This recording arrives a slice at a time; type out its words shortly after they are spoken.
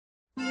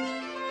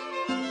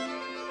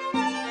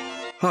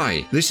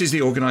Hi, this is the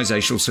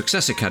Organisational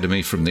Success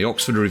Academy from the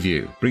Oxford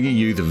Review, bringing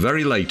you the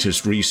very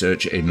latest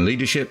research in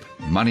leadership,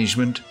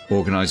 management,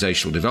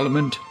 organisational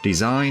development,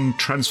 design,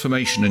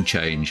 transformation and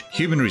change,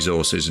 human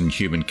resources and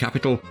human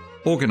capital,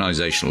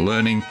 organisational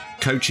learning,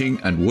 coaching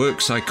and work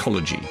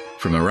psychology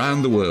from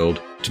around the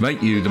world to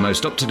make you the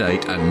most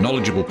up-to-date and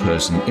knowledgeable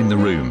person in the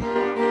room.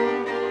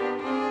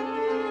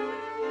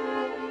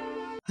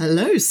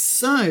 Hello,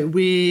 so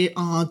we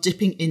are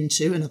dipping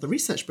into another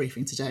research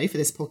briefing today for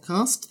this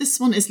podcast. This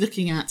one is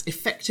looking at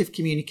effective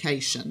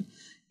communication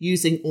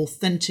using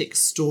authentic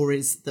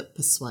stories that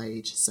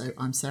persuade. So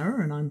I'm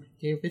Sarah and I'm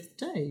here with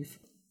Dave.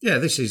 Yeah,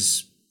 this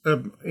is,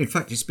 in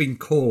fact, it's been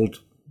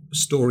called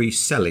story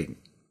selling.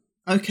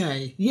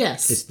 Okay,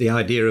 yes. It's the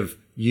idea of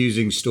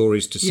using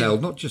stories to sell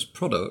not just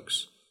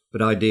products,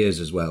 but ideas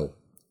as well.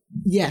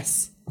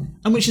 Yes,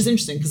 and which is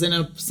interesting because in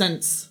a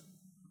sense,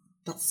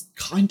 that's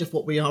kind of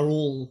what we are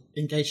all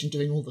engaged in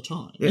doing all the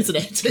time, isn't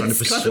it? Trying to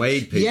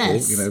persuade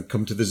people,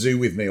 come to the zoo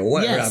with me or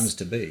whatever it happens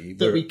to be.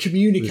 That we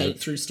communicate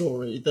through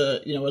story,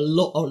 that, a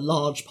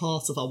large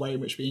part of our way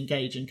in which we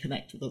engage and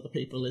connect with other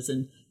people is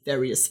in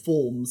various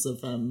forms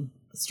of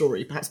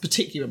story, perhaps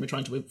particularly when we're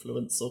trying to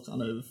influence or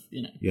kind of,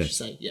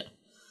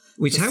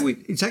 Which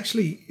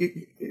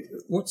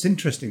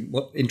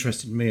what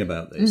interested me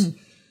about this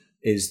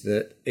is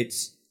that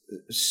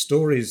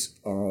stories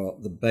are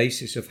the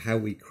basis of how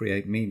we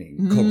create meaning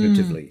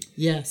cognitively.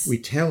 Yes. We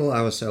tell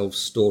ourselves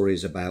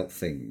stories about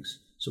things.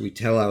 So we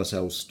tell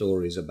ourselves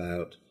stories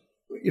about,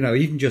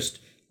 even just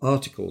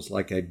articles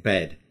like a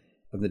bed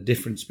and the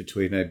difference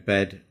between a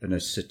bed and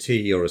a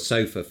settee or a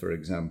sofa, for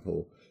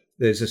example.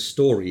 There's a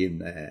story in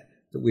there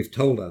that we've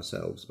told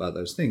ourselves about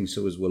those things.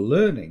 So as we're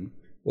learning,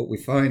 what we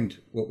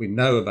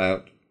know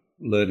about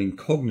learning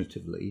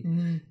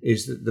cognitively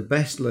is that the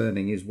best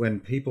learning is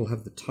when people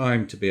have the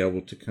time to be able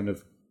to kind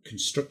of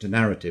construct a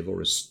narrative,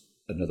 or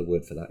another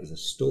word for that is a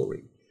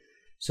story.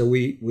 So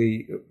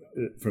we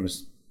from a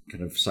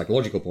kind of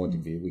psychological point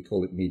of view, we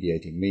call it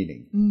mediating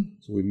meaning.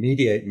 So we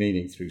mediate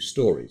meaning through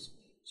stories.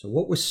 So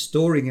what we're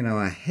storing in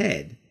our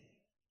head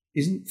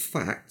isn't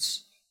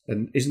facts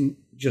and isn't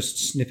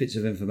just snippets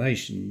of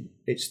information.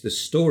 It's the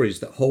stories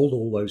that hold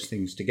all those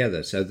things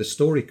together. So the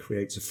story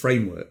creates a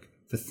framework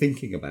for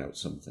thinking about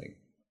something.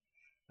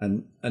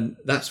 And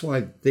that's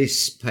why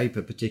this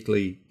paper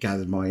particularly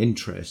gathered my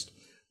interest,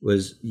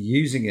 was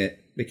using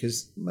it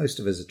because most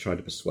of us are trying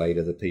to persuade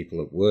other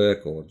people at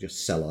work or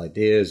just sell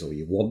ideas, or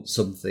you want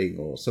something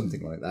or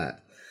something like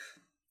that.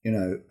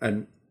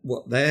 And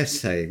what they're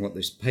saying, what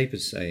this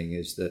paper's saying,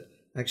 is that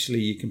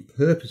actually you can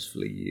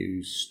purposefully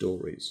use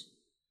stories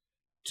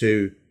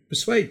to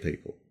persuade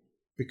people,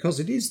 because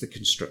it is the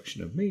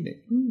construction of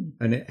meaning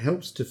and it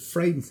helps to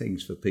frame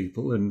things for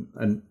people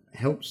and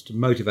helps to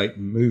motivate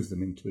and move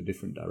them into a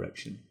different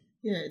direction.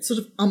 Yeah, it's sort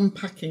of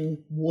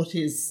unpacking what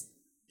is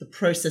the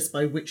process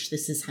by which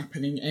this is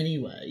happening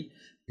anyway,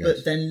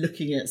 but then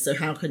looking at, so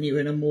how can you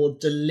in a more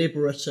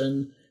deliberate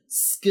and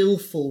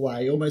skillful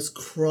way almost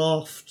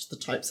craft the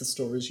types of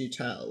stories you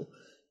tell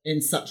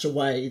in such a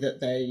way that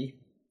they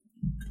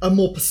are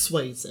more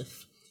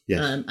persuasive.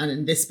 Yes. And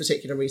in this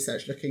particular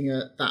research, looking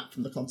at that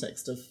from the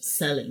context of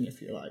selling,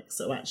 if you like.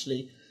 So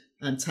actually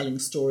telling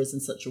stories in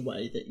such a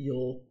way that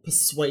you're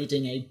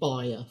persuading a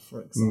buyer,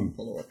 for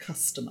example, or a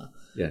customer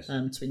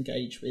to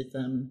engage with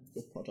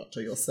your product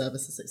or your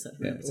services, etc.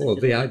 Yeah. Or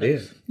the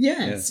idea.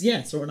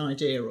 Yes, or an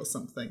idea or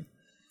something.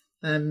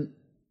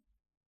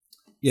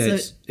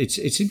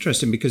 It's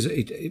interesting because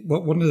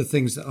one of the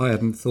things that I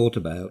hadn't thought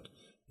about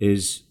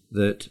is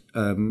that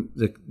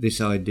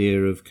this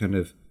idea of kind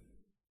of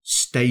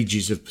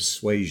stages of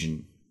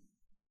persuasion.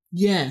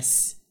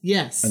 Yes.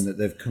 And that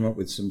they've come up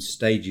with some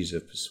stages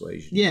of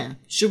persuasion. Yeah.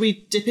 Should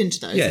we dip into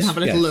those and have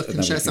a little look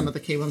and share some of the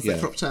key ones that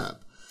cropped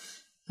up?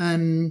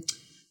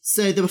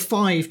 So there were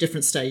 5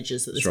 different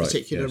stages that this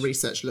particular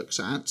research looked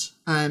at.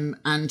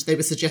 And they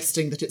were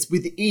suggesting that it's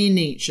within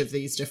each of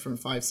these different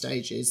 5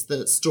 stages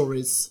that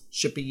stories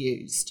should be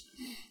used.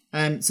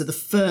 So the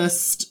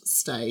first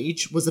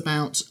stage was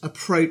about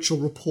approach or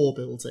rapport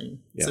building.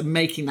 So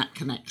making that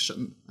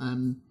connection.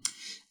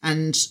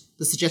 And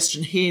the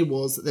suggestion here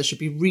was that there should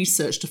be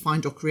research to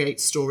find or create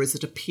stories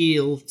that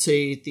appeal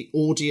to the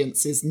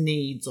audience's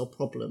needs or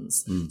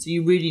problems. So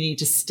you really need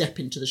to step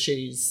into the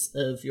shoes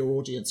of your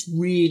audience,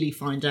 really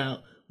find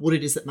out what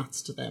it is that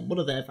matters to them. What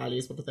are their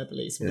values? What are their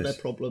beliefs? What are their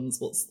problems?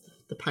 What's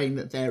the pain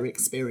that they're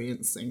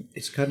experiencing?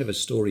 It's kind of a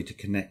story to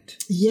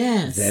connect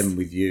them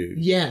with you.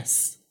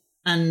 Yes.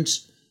 And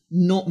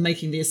not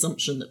making the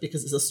assumption that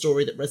because it's a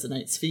story that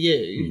resonates for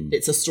you,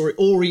 it's a story,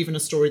 or even a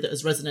story that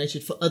has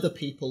resonated for other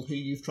people who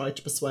you've tried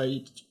to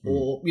persuade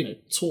or,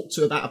 talk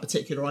to about a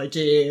particular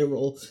idea,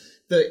 or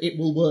that it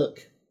will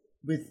work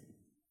with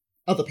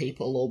other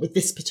people or with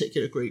this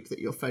particular group that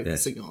you're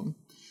focusing on.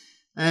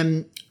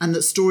 And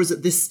that stories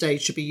at this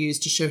stage should be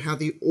used to show how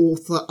the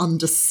author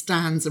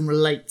understands and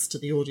relates to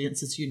the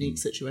audience's unique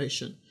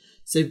situation.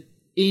 So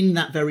in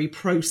that very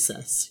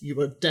process, you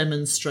are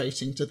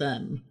demonstrating to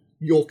them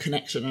your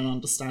connection and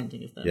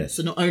understanding of them. Yes.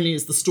 So not only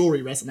is the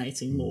story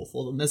resonating more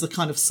for them, there's a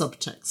kind of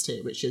subtext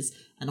here, which is,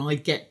 and I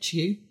get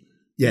you.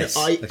 Yes.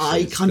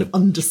 I kind of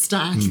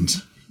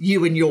understand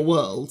you and your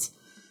world.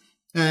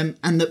 And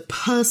that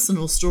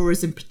personal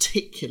stories in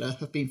particular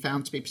have been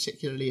found to be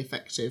particularly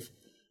effective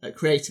at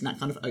creating that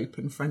kind of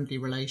open, friendly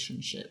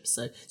relationship.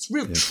 So it's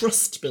real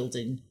trust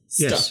building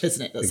stuff,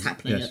 isn't it, that's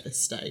happening at this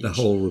stage? The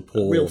whole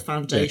rapport, real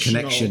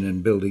foundational connection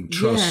and building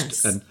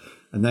trust. Yes.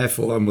 And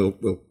therefore, and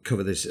we'll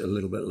cover this a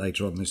little bit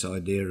later on, this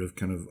idea of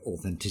kind of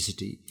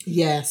authenticity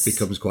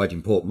becomes quite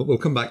important. But we'll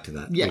come back to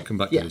that. Yeah. We'll come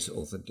back to this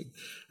authentic.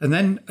 And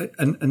then,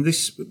 and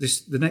this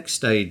the next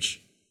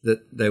stage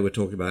that they were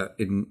talking about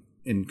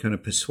in kind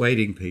of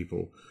persuading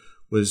people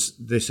was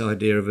this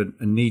idea of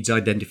a needs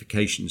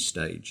identification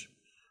stage.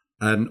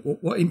 And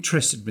what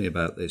interested me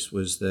about this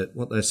was that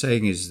what they're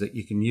saying is that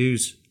you can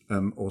use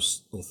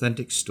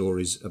authentic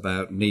stories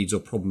about needs or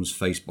problems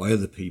faced by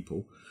other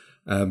people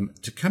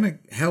to kind of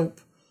help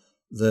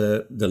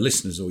the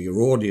listeners or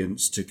your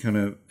audience to kind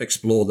of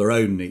explore their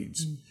own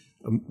needs.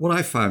 And what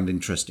I found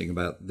interesting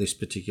about this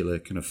particular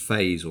kind of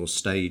phase or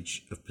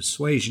stage of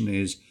persuasion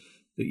is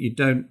that you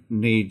don't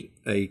need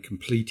a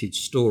completed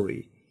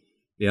story.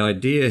 The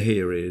idea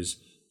here is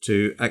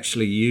to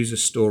actually use a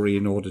story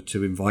in order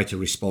to invite a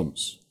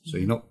response.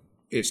 So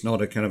it's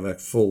not a kind of a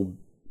full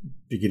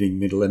beginning,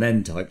 middle and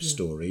end type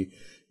story.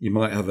 You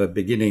might have a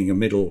beginning, a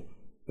middle,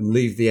 and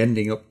leave the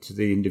ending up to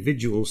the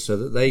individual so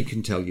that they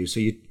can tell you. So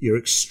you're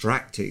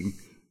extracting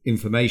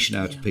information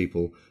out of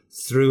people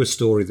through a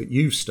story that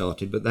you've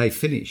started, but they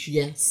finish.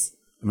 Yes.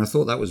 And I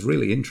thought that was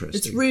really interesting.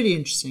 It's really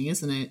interesting,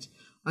 isn't it?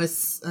 I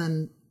was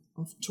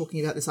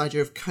talking about this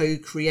idea of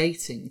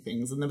co-creating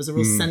things, and there was a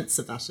real sense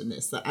of that in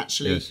this, that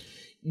actually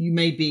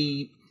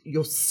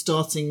you're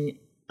starting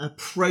a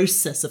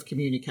process of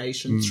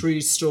communication through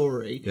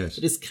story that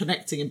is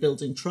connecting and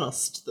building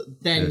trust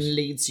that then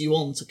leads you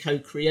on to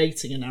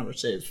co-creating a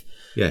narrative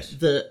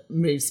that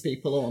moves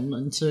people on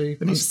and to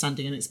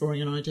understanding and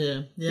exploring an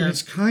idea. Yeah, and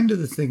it's kind of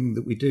the thing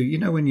that we do. You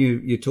know, when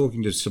you're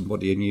talking to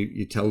somebody and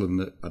you tell them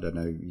that, I don't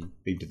know,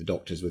 you've been to the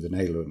doctors with an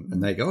ailment,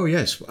 and they go, oh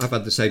yes, I've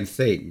had the same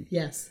thing.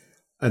 Yes.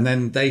 And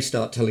then they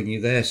start telling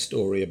you their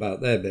story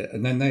about their bit,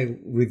 and then they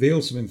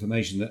reveal some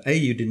information that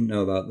you didn't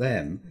know about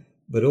them,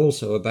 but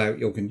also about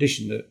your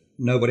condition that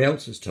nobody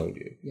else has told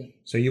you. Yeah.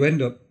 So you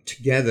end up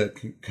together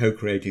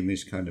co-creating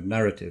this kind of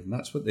narrative. And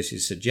that's what this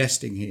is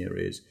suggesting here,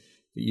 is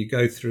that you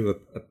go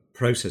through a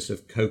process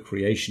of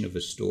co-creation of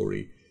a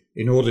story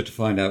in order to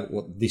find out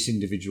what this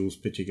individual's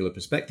particular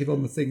perspective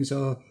on the things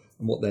are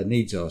and what their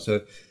needs are.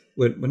 So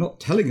we're not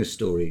telling a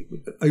story,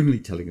 we're only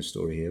telling a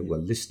story here. We're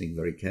listening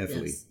very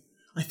carefully. Yes.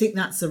 I think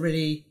that's so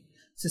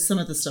some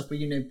of the stuff where,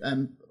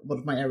 one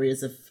of my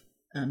areas of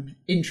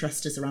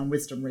interest is around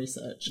wisdom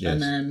research.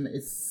 Yes. And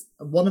it's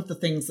one of the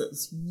things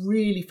that's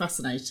really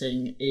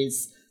fascinating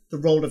is the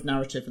role of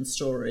narrative and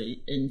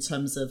story in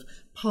terms of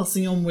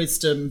passing on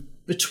wisdom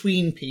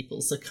between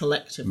people, so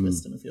collective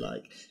wisdom, if you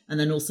like, and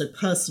then also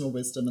personal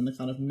wisdom and the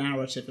kind of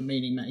narrative and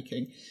meaning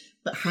making,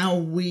 but how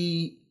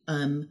we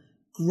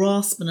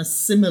grasp and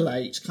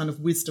assimilate kind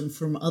of wisdom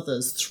from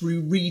others through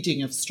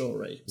reading of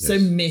story. Yes. So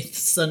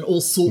myths and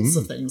all sorts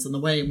of things, and the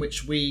way in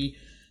which we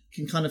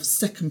can kind of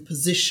second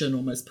position,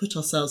 almost put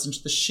ourselves into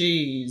the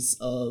shoes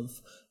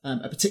of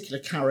a particular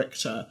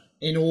character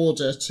in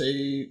order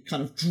to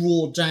kind of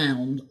draw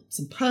down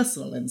some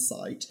personal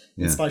insight,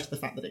 in spite of the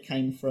fact that it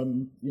came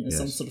from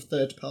some sort of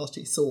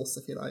third-party source,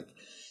 if you like.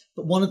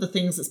 But one of the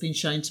things that's been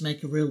shown to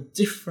make a real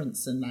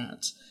difference in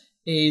that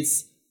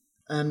is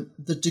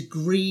the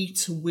degree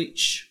to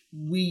which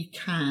we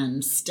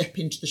can step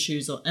into the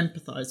shoes or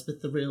empathise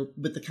with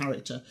the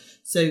character.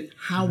 So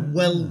how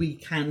well we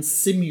can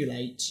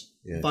simulate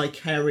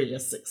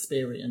vicarious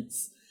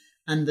experience,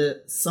 and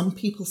that some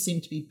people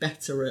seem to be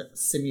better at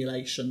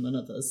simulation than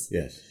others.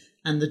 Yes.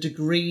 And the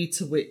degree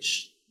to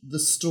which the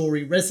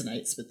story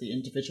resonates with the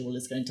individual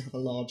is going to have a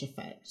large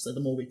effect. So the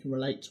more we can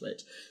relate to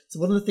it. So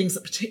one of the things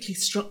that particularly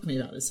struck me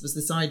about this was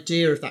this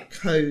idea of that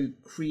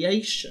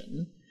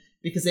co-creation,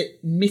 because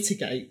it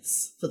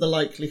mitigates for the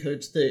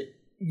likelihood that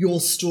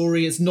your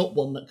story is not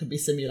one that can be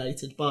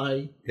simulated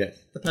by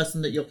the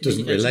person that you're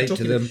communicating. Doesn't relate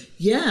to them.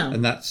 Yeah.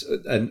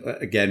 And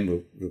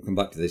again, we'll come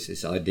back to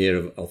this idea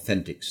of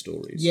authentic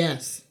stories.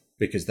 Yes.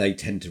 Because they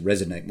tend to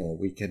resonate more.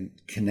 We can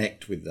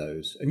connect with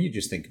those. And you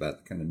just think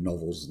about the kind of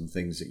novels and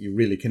things that you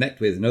really connect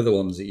with, and other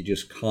ones that you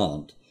just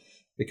can't,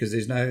 because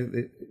there's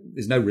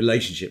no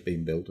relationship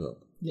being built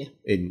up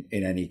in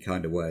any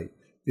kind of way.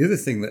 The other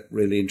thing that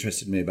really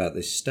interested me about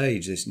this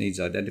stage, this needs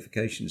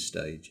identification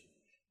stage,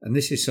 and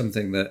this is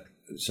something that,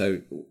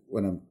 so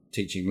when I'm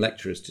teaching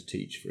lecturers to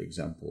teach, for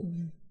example,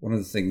 one of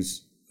the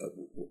things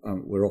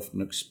we're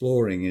often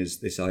exploring is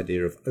this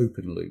idea of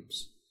open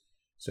loops.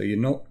 So you're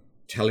not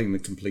telling the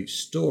complete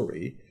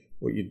story.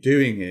 What you're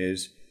doing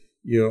is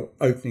you're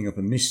opening up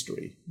a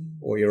mystery,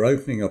 or you're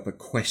opening up a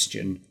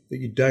question that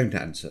you don't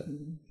answer,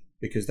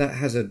 because that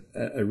has a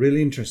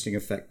really interesting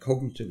effect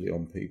cognitively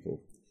on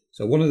people.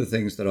 So one of the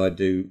things that I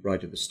do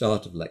right at the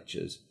start of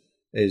lectures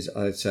is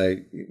I'd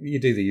say, you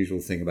do the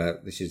usual thing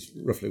about, this is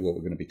roughly what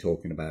we're going to be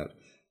talking about.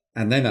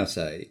 And then I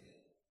say,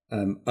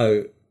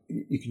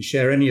 you can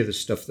share any of the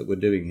stuff that we're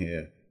doing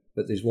here,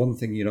 but there's one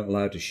thing you're not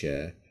allowed to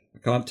share. I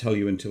can't tell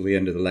you until the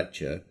end of the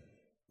lecture,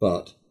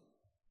 but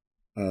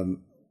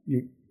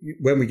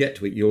when we get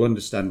to it, you'll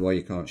understand why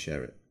you can't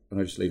share it. And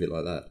I just leave it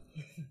like that.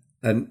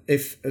 And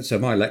so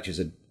my lectures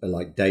are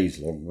like days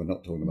long. We're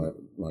not talking about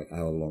like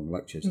hour-long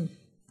lectures.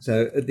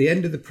 So at the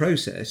end of the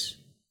process,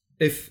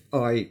 if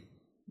I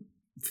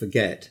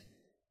forget,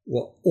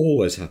 what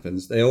always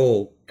happens, they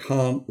all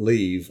can't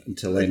leave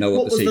until they know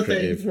what the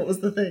secret is. What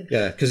was the thing?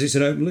 Yeah, because it's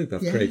an open loop.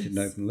 I've created an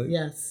open loop.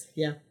 Yes,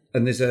 yeah.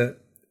 And there's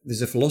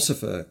a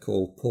philosopher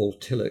called Paul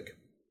Tillich,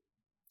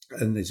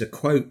 and there's a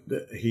quote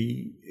that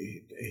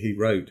he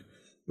wrote,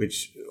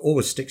 which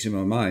always sticks in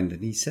my mind.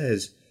 And he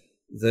says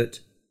that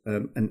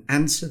an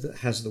answer that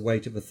has the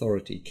weight of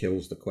authority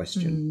kills the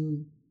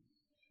question.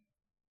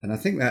 And I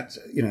think that,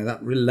 that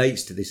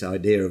relates to this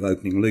idea of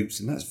opening loops,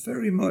 and that's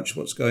very much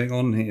what's going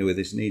on here with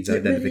this needs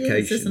identification.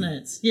 Really is, isn't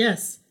it?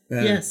 Yes,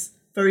 yes,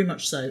 very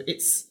much so.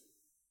 It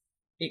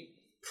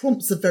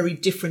prompts a very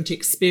different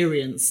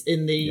experience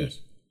in the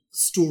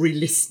story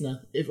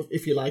listener,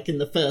 if you like, in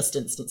the first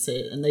instance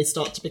here, and they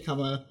start to become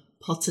a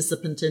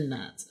participant in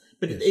that.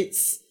 But it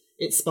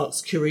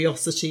sparks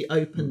curiosity,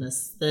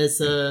 openness.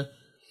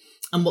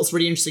 And what's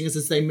really interesting is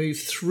as they move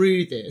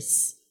through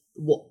this,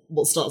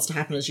 what starts to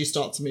happen as you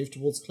start to move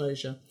towards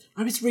closure.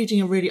 I was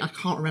reading I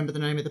can't remember the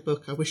name of the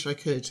book. I wish I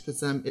could,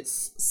 because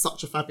it's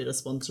such a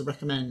fabulous one to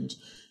recommend.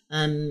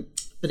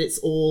 But it's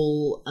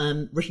all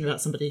written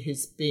about somebody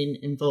who's been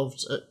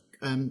involved at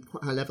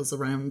quite high levels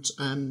around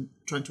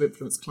trying to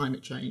influence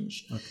climate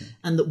change. Okay.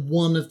 And that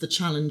one of the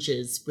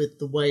challenges with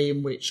the way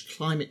in which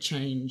climate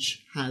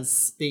change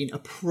has been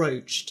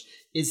approached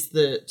is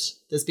that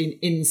there's been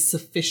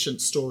insufficient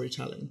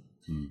storytelling,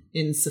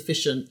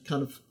 insufficient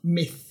kind of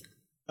myth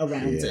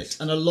around it,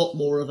 and a lot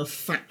more of a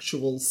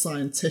factual,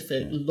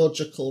 scientific,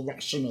 logical,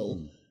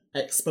 rational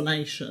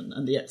explanation,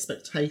 and the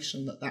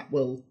expectation that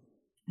will,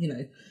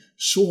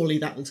 surely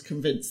that will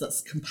convince,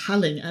 that's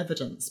compelling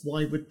evidence.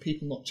 Why would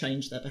people not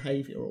change their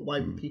behaviour, or why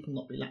would people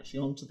not be latching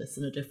onto this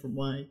in a different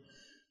way?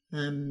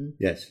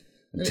 Yes,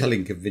 and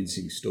telling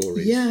convincing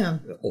stories,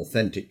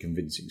 authentic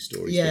convincing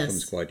stories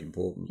becomes quite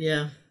important.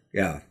 Yeah.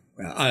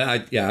 I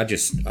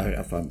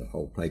find the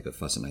whole paper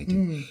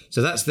fascinating.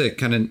 So that's the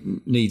kind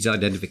of needs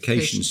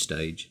identification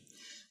stage.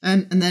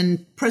 And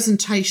then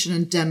presentation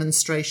and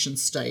demonstration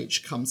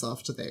stage comes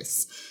after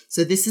this.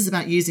 So this is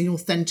about using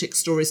authentic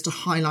stories to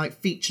highlight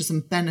features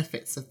and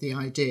benefits of the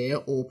idea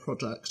or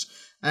product,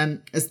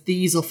 as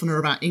these often are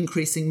about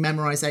increasing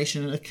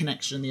memorization and a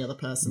connection in the other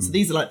person. So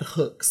these are like the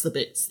hooks, the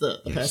bits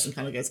that the person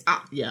kind of goes,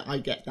 I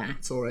get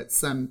that, or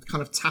it's kind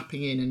of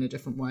tapping in a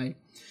different way.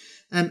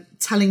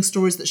 Telling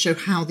stories that show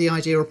how the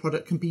idea or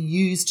product can be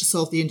used to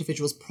solve the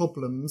individual's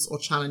problems or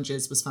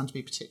challenges was found to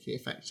be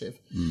particularly effective.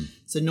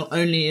 So not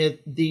only are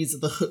these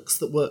the hooks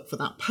that work for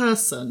that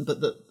person, but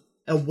that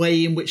a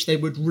way in which they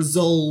would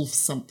resolve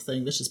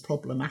something that is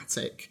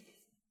problematic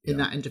in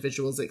that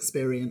individual's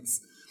experience.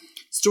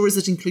 Stories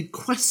that include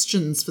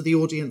questions for the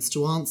audience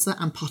to answer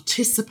and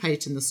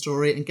participate in the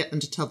story and get them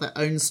to tell their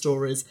own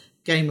stories,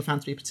 again, were found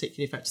to be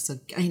particularly effective. So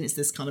again, it's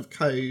this kind of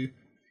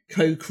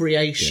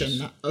co-creation,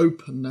 that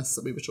openness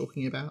that we were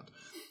talking about.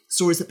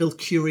 Stories that build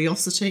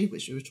curiosity,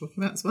 which we were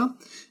talking about as well,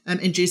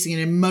 inducing an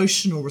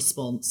emotional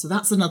response. So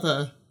that's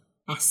another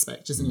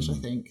aspect, isn't it, I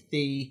think?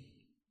 The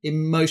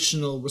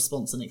emotional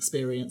response and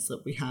experience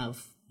that we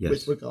have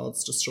with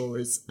regards to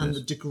stories, and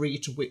the degree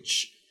to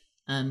which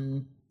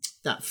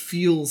that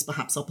fuels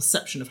perhaps our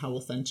perception of how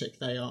authentic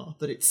they are,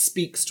 that it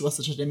speaks to us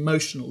at an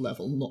emotional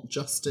level, not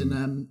just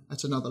in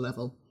at another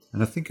level.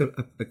 And I think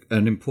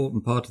an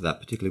important part of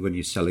that, particularly when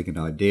you're selling an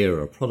idea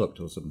or a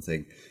product or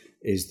something,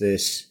 is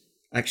this,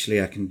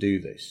 actually, I can do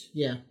this.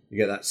 Yeah. You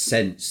get that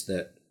sense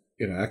that,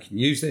 I can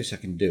use this, I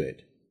can do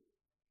it.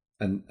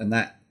 And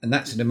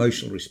that's an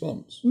emotional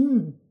response.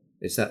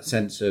 It's that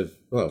sense of,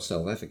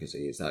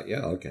 self-efficacy. It's that,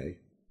 okay,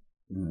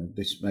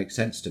 this makes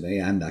sense to me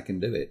and I can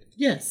do it.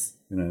 Yes.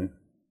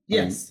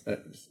 Yes.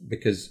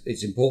 Because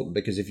it's important,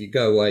 because if you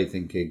go away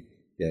thinking,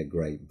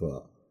 great,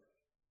 but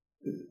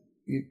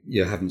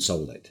you haven't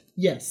sold it.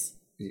 Yes.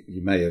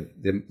 You may have,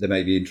 they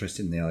may be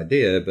interested in the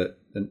idea, but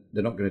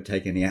they're not going to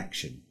take any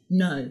action.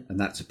 No. And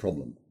that's a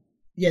problem.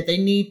 Yeah, they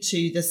need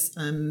to, there's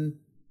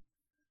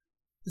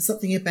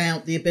something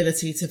about the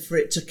ability for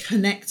it to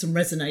connect and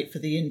resonate for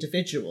the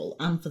individual,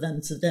 and for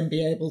them to then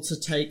be able to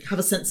have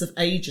a sense of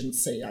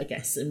agency, I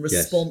guess, in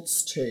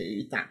response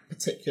to that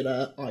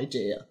particular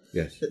idea.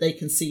 Yes. That they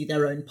can see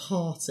their own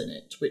part in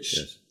it, which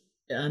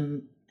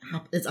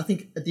I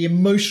think the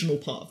emotional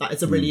part of that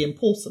is a really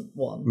important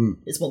one.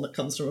 It's one that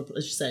comes from,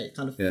 as you say, it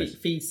kind of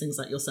feeds things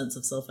like your sense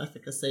of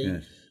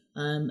self-efficacy,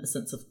 a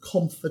sense of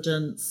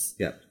confidence.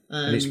 Yeah.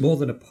 And it's more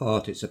than a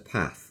part, it's a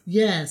path.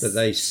 Yes. That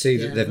they see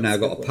that they've now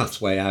got a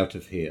pathway out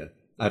of here,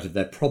 out of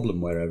their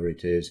problem, wherever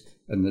it is,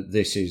 and that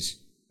this is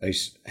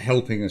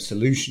helping a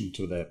solution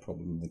to their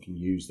problem, and they can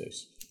use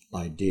this.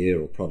 idea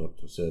or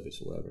product or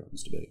service or whatever it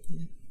happens to be.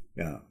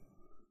 Yeah.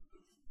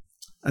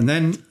 And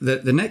then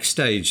the next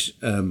stage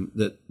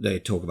that they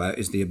talk about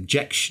is the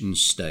objection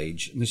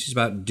stage. And this is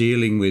about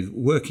dealing with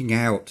working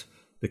out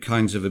the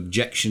kinds of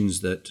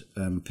objections that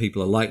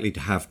people are likely to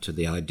have to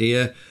the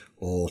idea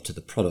or to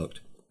the product,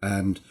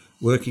 and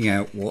working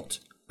out what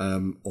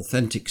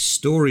authentic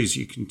stories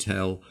you can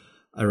tell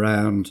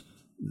around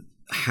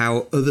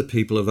how other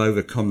people have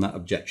overcome that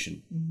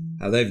objection,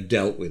 how they've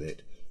dealt with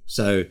it.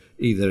 So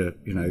either,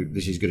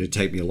 this is going to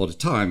take me a lot of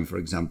time, for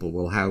example,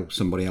 well, how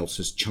somebody else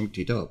has chunked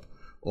it up,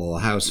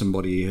 or how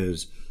somebody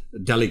has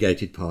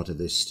delegated part of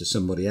this to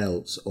somebody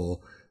else, or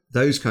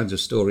those kinds of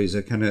stories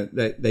are kind of,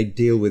 they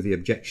deal with the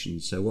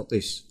objections. So what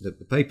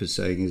the paper's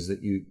saying is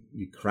that you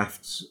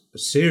craft a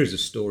series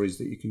of stories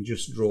that you can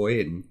just draw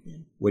in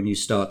when you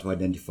start to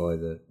identify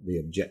the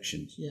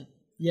objections.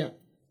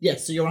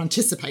 Yes, so you're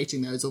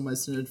anticipating those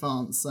almost in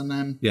advance.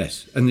 And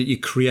yes, and that you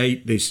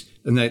create this,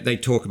 and they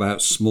talk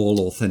about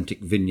small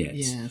authentic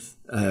vignettes. Yes.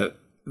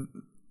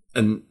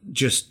 And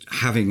just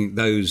having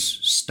those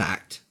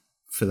stacked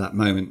for that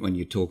moment when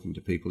you're talking to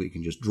people, you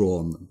can just draw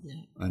on them,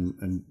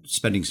 and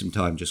spending some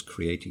time just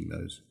creating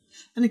those.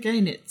 And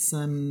again, it's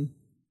in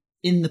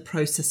the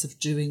process of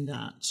doing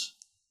that,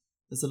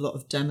 there's a lot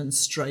of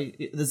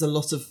there's a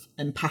lot of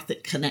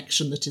empathic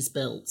connection that is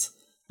built,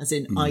 as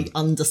in I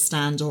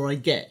understand or I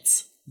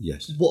get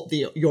what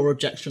your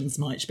objections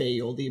might be,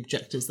 or the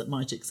objectives that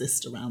might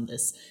exist around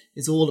this.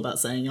 Is all about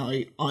saying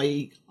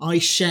I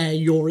share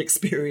your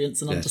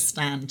experience and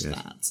understand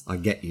that. I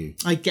get you.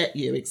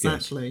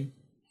 Exactly. Yes.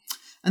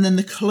 And then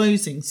the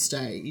closing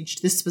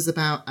stage, this was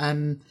about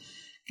kind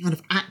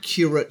of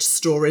accurate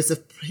stories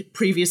of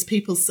previous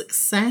people's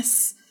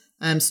success,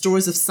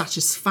 stories of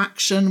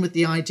satisfaction with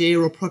the idea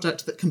or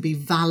product that can be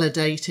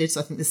validated.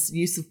 So I think this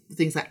use of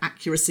things like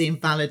accuracy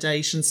and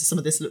validation. So some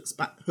of this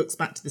hooks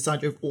back to this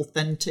idea of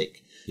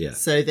authentic. Yeah.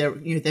 So they're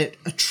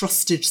a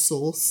trusted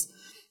source.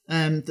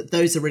 That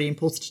those are really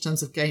important in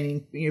terms of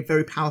gaining,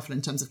 very powerful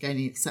in terms of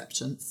gaining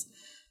acceptance.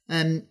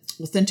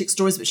 Authentic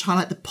stories which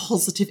highlight the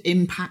positive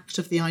impact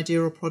of the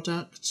idea or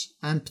product,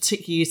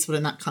 particularly useful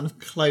in that kind of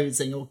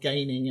closing or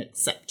gaining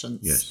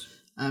acceptance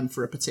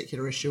for a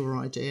particular issue or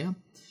idea.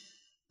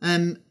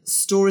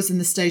 Stories in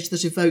the stage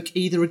that evoke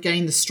either,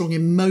 again, the strong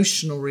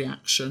emotional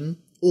reaction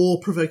or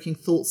provoking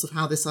thoughts of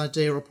how this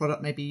idea or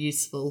product may be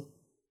useful,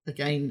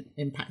 again,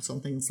 impacts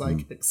on things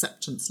like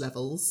acceptance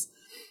levels.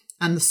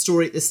 And the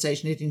story at this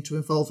stage needing to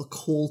involve a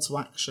call to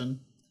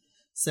action.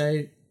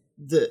 So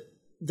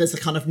there's a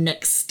kind of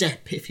next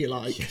step, if you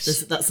like.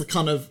 Yes. That's the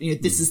kind of,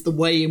 this is the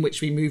way in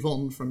which we move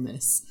on from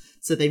this.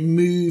 So they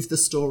move the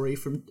story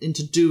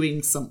into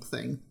doing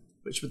something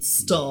which would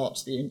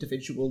start the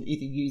individual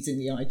either using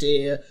the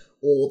idea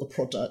or the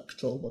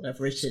product or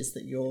whatever it is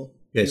that you're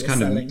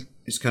selling.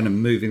 It's kind of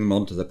moving them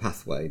onto the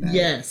pathway now.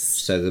 Yes.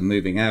 So they're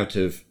moving out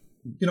of...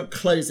 You're not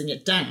closing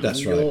it down.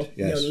 That's right.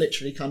 You're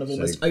literally kind of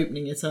almost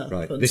opening it up.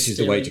 Right. This is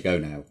the way to go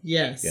now.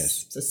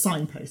 Yes. So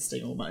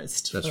signposting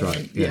almost. That's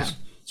right. Yes. Yeah.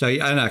 So,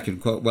 and I can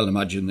quite well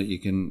imagine that you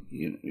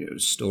can,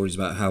 stories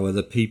about how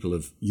other people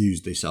have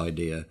used this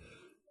idea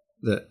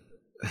that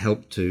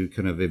help to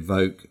kind of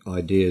evoke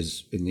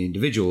ideas in the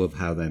individual of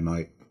how they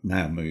might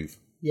now move.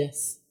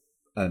 Yes.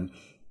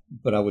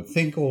 But I would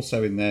think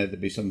also in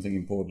there'd be something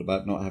important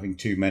about not having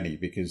too many,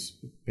 because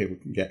people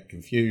can get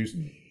confused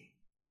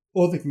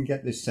or they can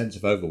get this sense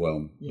of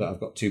overwhelm that I've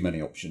got too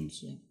many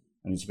options. Yeah.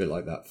 And it's a bit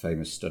like that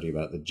famous study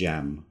about the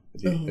jam.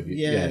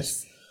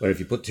 Yes. Where if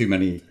you put too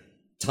many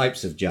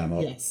types of jam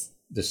up,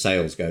 the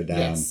sales go down.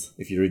 Yes.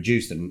 If you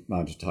reduce the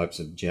amount of types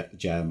of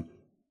jam,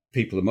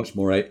 people are much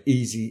more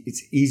easy.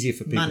 It's easier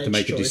for people to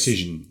make a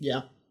decision.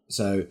 Yeah.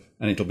 So,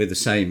 and it'll be the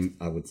same,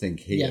 I would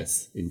think, here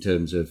in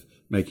terms of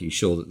making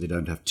sure that they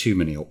don't have too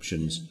many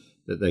options,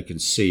 that they can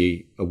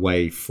see a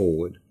way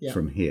forward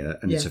from here,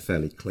 and it's a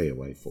fairly clear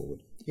way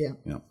forward. Yeah.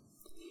 Yeah.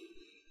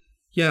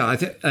 Yeah, I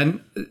think,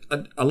 and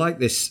I like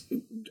this.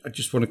 I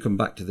just want to come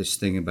back to this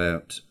thing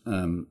about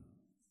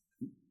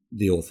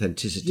the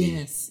authenticity.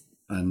 Yes.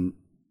 And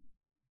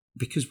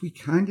because we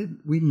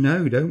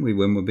know, don't we,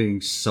 when we're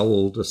being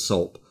sold a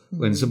sop,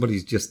 when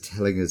somebody's just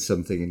telling us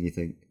something and you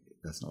think,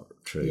 that's not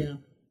true. Yeah.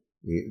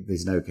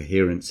 There's no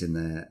coherence in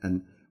there.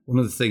 And one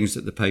of the things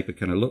that the paper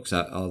kind of looks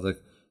at are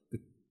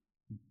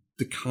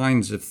the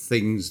kinds of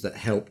things that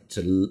help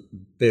to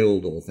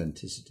build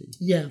authenticity.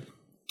 Yeah.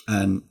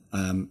 And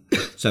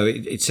so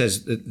it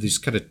says that there's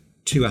kind of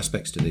two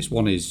aspects to this.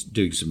 One is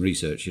doing some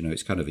research.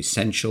 It's kind of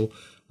essential.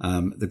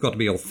 They've got to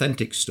be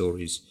authentic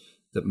stories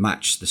that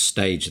match the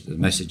stage of the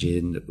message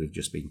that we've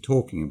just been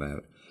talking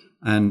about.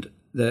 And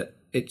that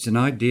it's an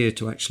idea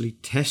to actually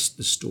test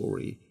the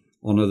story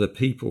on other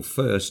people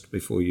first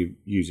before you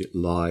use it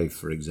live,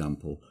 for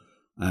example.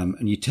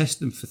 And you test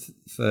them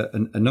for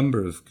a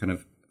number of kind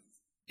of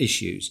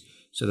issues.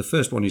 So the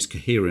first one is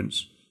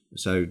coherence.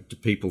 So do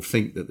people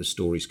think that the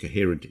story is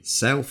coherent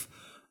itself?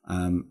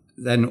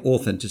 Then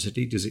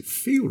authenticity. Does it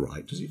feel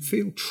right? Does it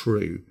feel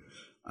true?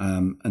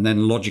 And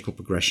then logical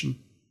progression.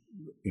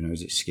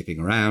 Is it skipping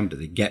around? Do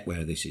they get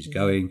where this is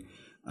going?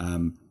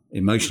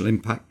 emotional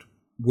impact,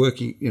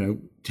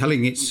 working,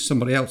 telling it to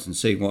somebody else and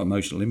seeing what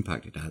emotional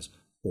impact it has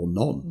or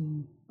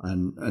none,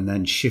 and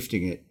then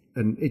shifting it.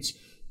 And it's,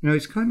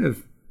 it's kind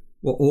of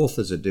what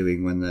authors are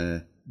doing when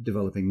they're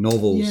developing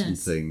novels and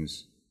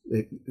things.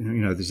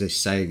 There's this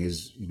saying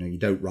is, you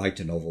don't write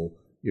a novel,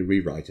 you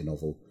rewrite a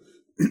novel.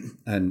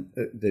 And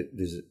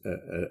there's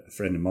a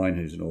friend of mine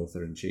who's an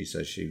author, and she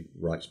says she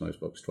writes most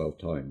books 12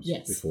 times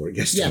before it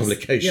gets to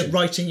publication. Yeah,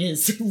 writing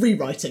is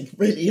rewriting,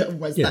 really.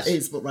 Otherwise, that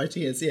is what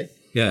writing is,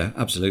 Yeah,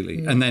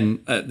 absolutely. And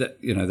then,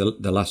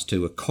 the last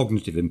two are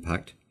cognitive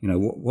impact.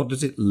 What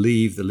does it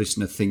leave the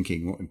listener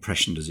thinking? What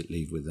impression does it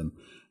leave with them?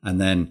 And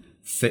then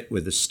fit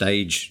with the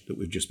stage that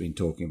we've just been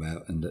talking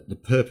about, and the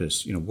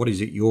purpose. What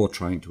is it you're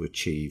trying to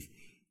achieve?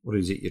 What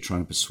is it you're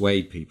trying to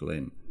persuade people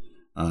in?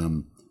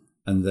 And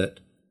that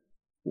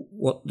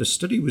what the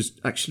study was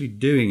actually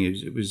doing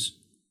is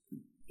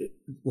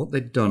what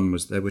they'd done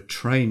was they were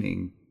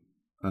training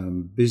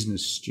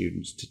business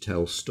students to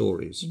tell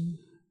stories,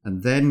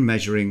 and then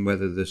measuring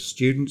whether the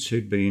students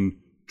who'd been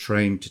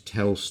trained to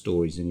tell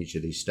stories in each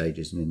of these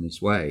stages and in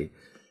this way,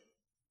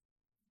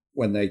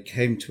 when they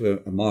came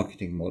to a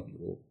marketing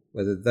module,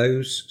 whether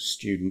those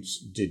students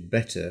did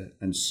better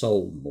and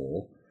sold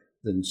more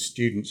than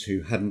students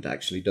who hadn't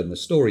actually done the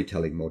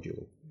storytelling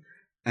module.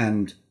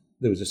 And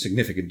there was a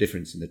significant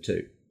difference in the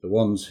two. The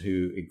ones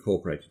who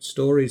incorporated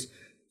stories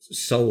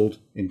sold,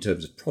 in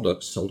terms of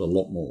products, sold a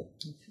lot more,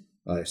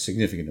 a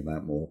significant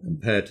amount more,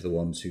 compared to the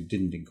ones who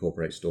didn't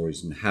incorporate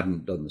stories and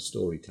hadn't done the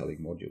storytelling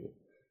module,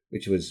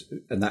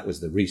 and that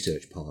was the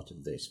research part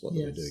of this. What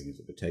they were doing is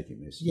they were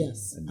taking this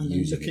and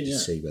using it to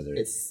see whether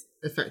its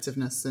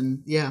effectiveness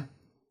and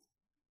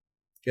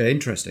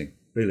interesting,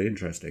 really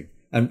interesting,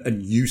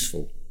 and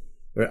useful.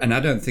 And I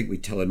don't think we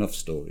tell enough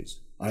stories.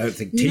 I don't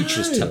think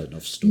teachers tell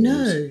enough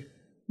stories.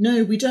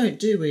 No, we don't,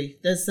 do we?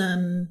 There's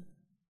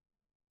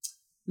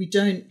we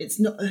don't. It's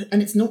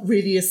not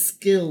really a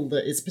skill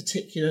that is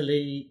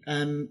particularly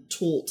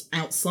taught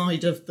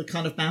outside of the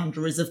kind of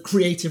boundaries of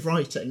creative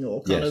writing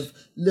or kind of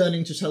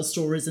learning to tell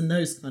stories in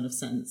those kind of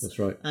sense. That's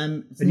right.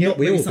 And yet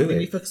we all do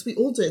it. We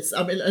all do it.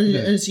 I mean,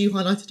 as you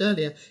highlighted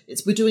earlier,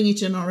 we're doing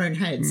it in our own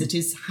heads. It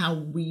is how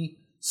we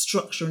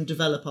structure and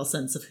develop our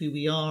sense of who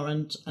we are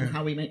and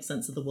how we make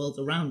sense of the world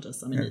around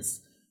us. I mean,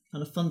 it's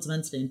kind of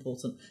fundamentally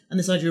important. And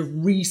this idea of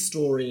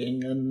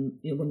restorying, and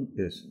when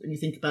you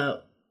think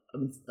about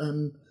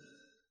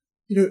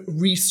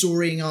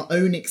restoring our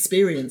own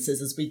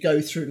experiences as we go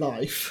through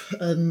life,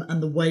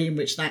 and the way in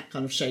which that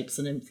kind of shapes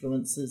and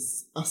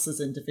influences us as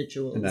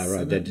individuals and our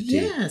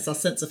identity. Our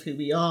sense of who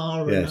we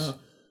are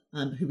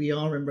and who we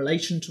are in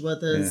relation to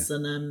others,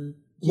 and.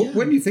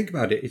 When you think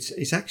about it,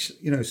 it's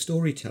actually,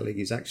 storytelling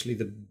is actually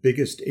the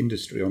biggest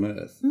industry on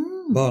earth,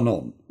 bar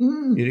none.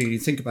 You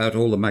think about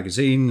all the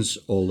magazines,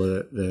 all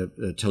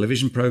the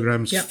television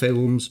programs,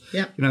 films,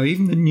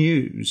 even the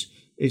news.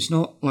 It's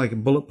not like a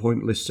bullet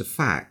point list of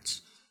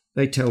facts.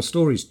 They tell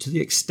stories to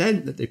the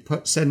extent that they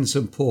send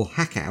some poor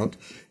hack out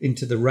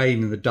into the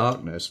rain and the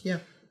darkness,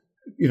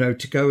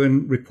 to go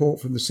and report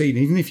from the scene,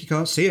 even if you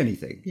can't see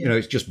anything.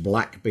 It's just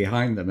black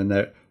behind them,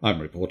 and I'm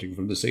reporting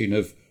from the scene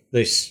of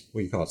this.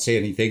 We can't see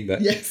anything, but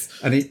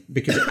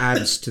because it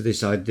adds to this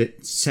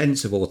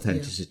sense of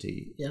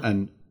authenticity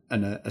and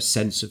a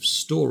sense of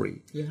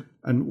story.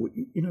 And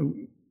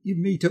you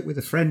meet up with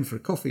a friend for a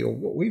coffee, or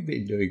what we've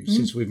been doing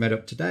since we've met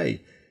up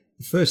today.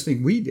 The first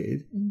thing we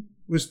did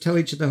was tell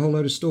each other a whole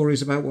load of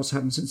stories about what's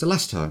happened since the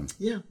last time.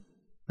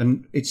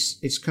 And it's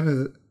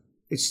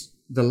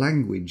the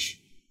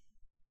language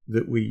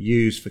that we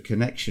use for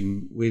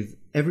connection with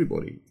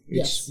everybody.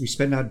 We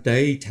spend our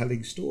day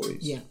telling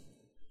stories.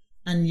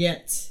 And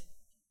yet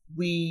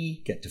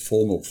we get to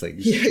formal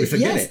things. We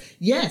forget it.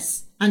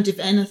 Yes. And if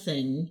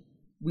anything,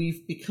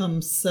 we've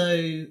become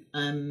so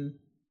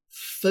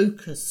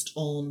focused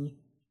on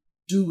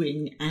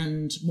doing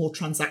and more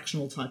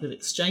transactional type of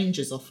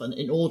exchanges often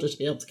in order to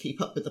be able to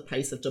keep up with the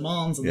pace of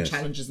demands and the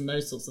challenges and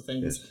those sorts of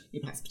things,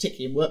 perhaps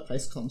particularly in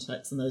workplace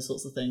contexts and those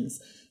sorts of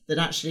things, that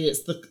actually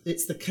it's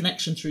the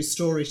connection through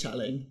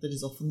storytelling that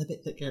is often the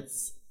bit that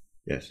gets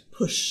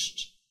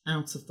pushed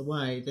out of the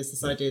way. There's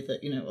this idea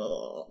that,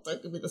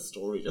 don't give me the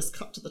story, just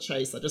cut to the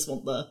chase. I just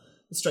want the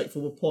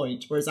straightforward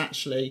point. Whereas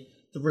actually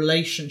the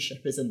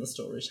relationship is in the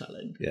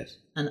storytelling.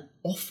 And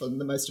often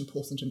the most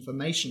important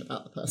information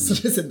about the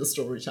person is in the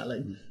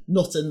storytelling,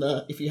 not in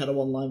the, if you had a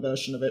one-line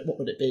version of it, what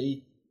would it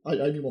be? I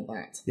only want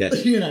that.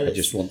 I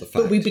just want the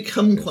fact. But we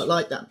become quite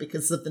like that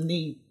because of the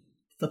need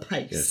for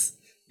pace.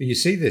 But you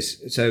see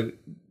this, so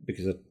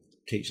because I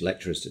teach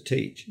lecturers to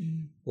teach,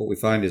 what we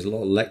find is a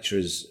lot of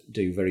lecturers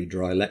do very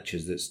dry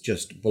lectures that's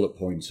just bullet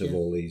points of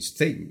all these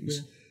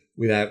things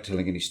without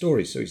telling any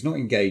stories. So it's not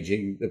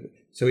engaging.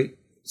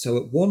 So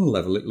at one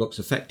level it looks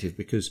effective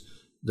because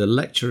the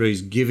lecturer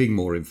is giving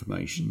more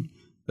information,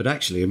 but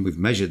actually, and we've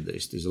measured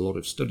this, there's a lot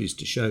of studies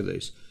to show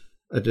this,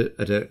 at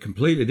a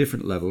completely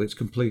different level it's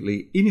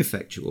completely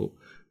ineffectual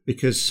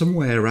because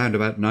somewhere around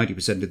about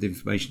 90% of the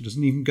information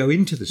doesn't even go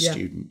into the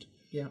student.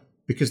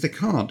 Because they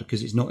can't,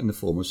 because it's not in the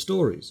form of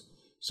stories.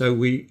 So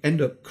we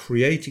end up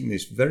creating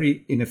this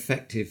very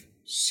ineffective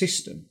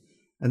system.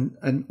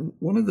 And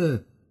one of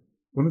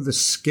the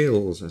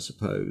skills, I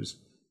suppose,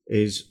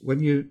 is when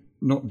you're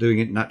not doing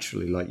it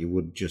naturally, like you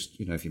would just,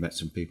 if you met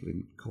some people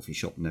in a coffee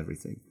shop and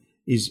everything,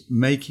 is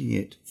making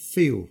it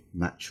feel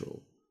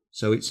natural.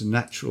 So it's a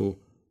natural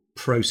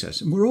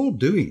process. And we're all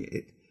doing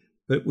it,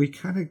 but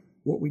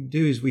what we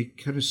do is we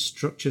kind of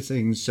structure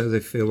things so they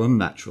feel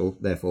unnatural,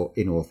 therefore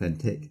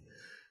inauthentic.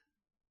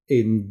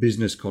 In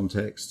business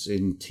contexts,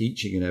 in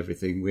teaching and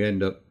everything, we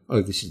end up,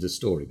 this is the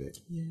story bit.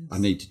 Yes. I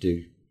need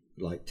to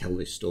tell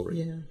this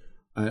story.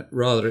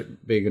 Rather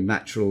it being a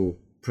natural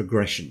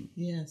progression.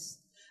 Yes.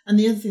 And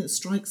the other thing that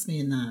strikes me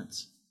in that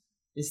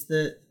is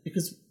that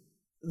because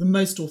the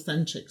most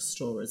authentic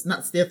stories, and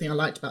that's the other thing I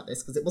liked about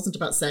this, because it wasn't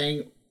about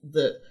saying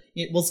that,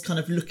 it was kind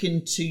of look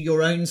into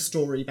your own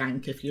story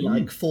bank, if you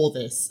like, for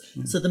this.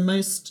 So the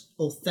most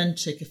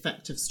authentic,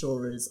 effective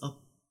stories are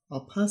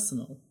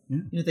personal.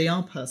 They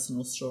are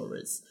personal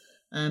stories.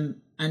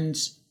 And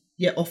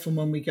yet often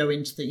when we go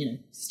into the,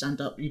 stand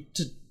up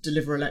to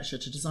deliver a lecture,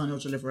 to design or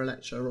deliver a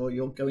lecture, or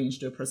you're going to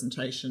do a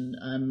presentation,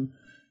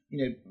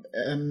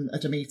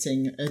 at a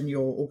meeting in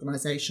your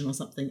organisation or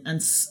something,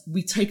 and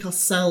we take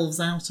ourselves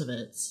out of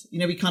it.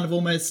 We kind of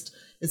almost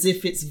as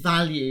if it's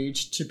valued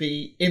to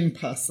be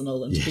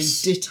impersonal and to be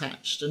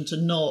detached and to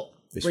not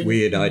this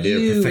weird idea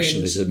of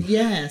professionalism.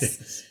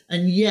 Yes.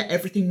 And yet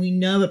everything we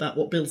know about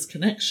what builds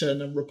connection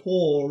and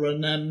rapport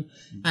and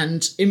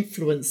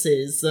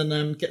influences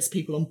and gets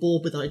people on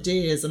board with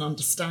ideas and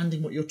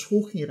understanding what you're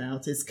talking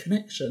about is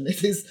connection.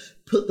 It is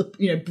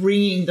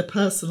bringing the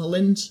personal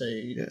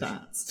into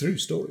that. Through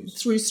stories.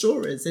 Through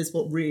stories is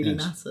what really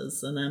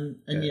matters. And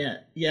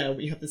yet,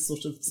 we have this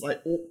sort of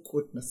like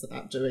awkwardness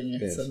about doing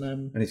it. Yes.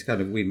 And it's kind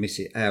of, we miss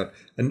it out.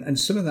 And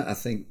some of that, I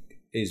think,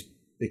 is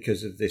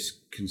because of this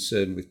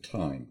concern with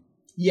time.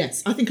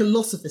 Yes, I think a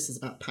lot of this is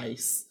about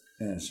pace.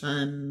 Yes.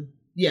 And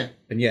yet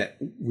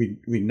we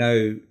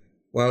know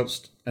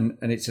and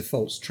it's a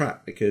false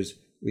trap, because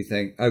we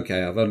think,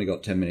 okay, I've only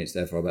got 10 minutes,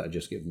 therefore I better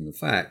just give them the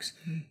facts.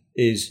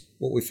 Is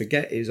what we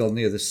forget is on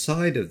the other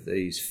side of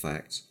these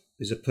facts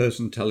is a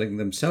person telling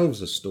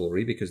themselves a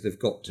story because they've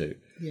got to.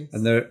 Yes.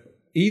 And they're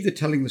either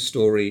telling the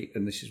story,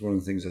 and this is one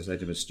of the things I say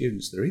to my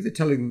students, they're either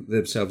telling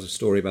themselves a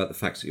story about the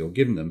facts that you're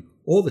giving them,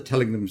 or they're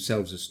telling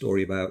themselves a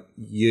story about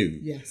you.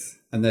 Yes.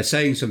 And they're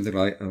saying something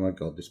like, oh my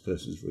God, this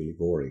person's really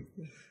boring.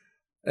 Yes.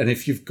 And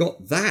if you've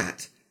got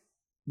that,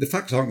 the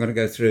facts aren't going to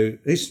go through.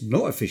 It's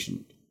not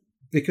efficient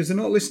because they're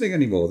not listening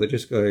anymore. They're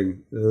just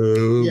going,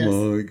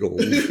 oh my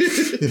God.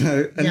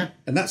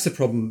 And that's the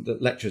problem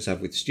that lecturers have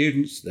with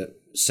students, that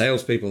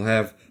salespeople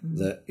have,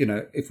 that,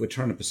 if we're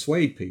trying to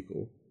persuade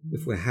people,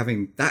 if we're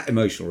having that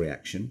emotional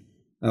reaction,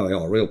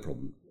 a real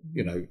problem.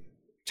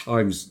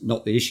 Time's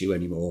not the issue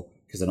anymore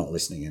because they're not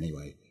listening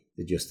anyway.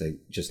 They just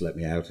think, just let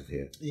me out of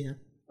here. Yeah.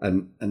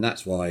 And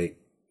that's why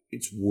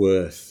it's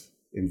worth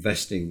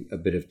investing a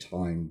bit of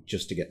time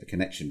just to get the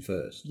connection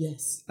first.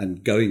 Yes.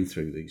 And going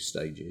through these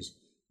stages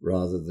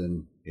rather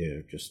than,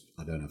 I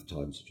don't have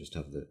time, so just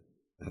have the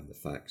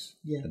facts.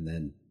 Yeah. And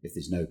then if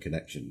there's no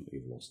connection,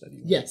 you've lost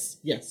anyway. Yes.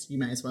 You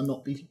may as well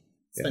not be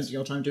spending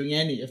your time doing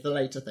any of the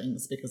later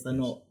things because they're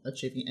not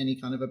achieving any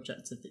kind of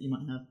objective that you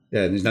might have.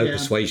 Yeah, and there's no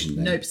persuasion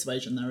there. No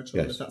persuasion there at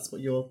all, if that's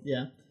what you're,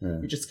 you're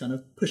just kind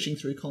of pushing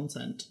through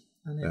content.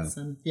 And it's,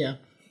 Yeah,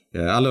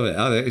 I love it.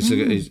 I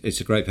think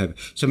it's a great paper.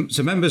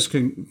 So members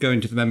can go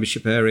into the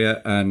membership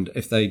area, and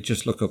if they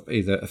just look up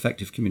either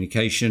effective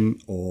communication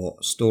or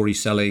story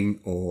selling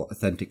or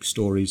authentic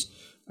stories,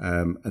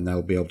 and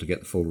they'll be able to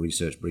get the full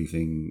research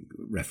briefing,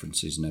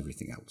 references and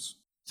everything else.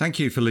 Thank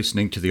you for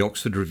listening to the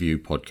Oxford Review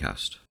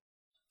podcast.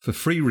 For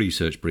free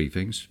research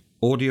briefings,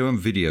 audio and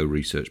video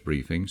research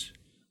briefings,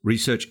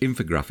 research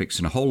infographics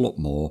and a whole lot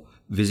more,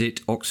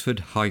 visit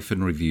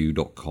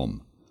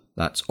oxford-review.com.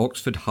 That's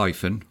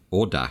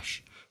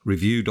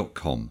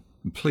oxford-review.com.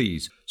 And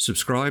please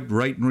subscribe,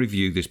 rate and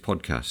review this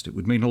podcast. It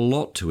would mean a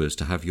lot to us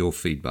to have your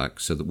feedback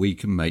so that we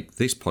can make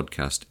this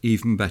podcast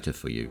even better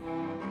for you.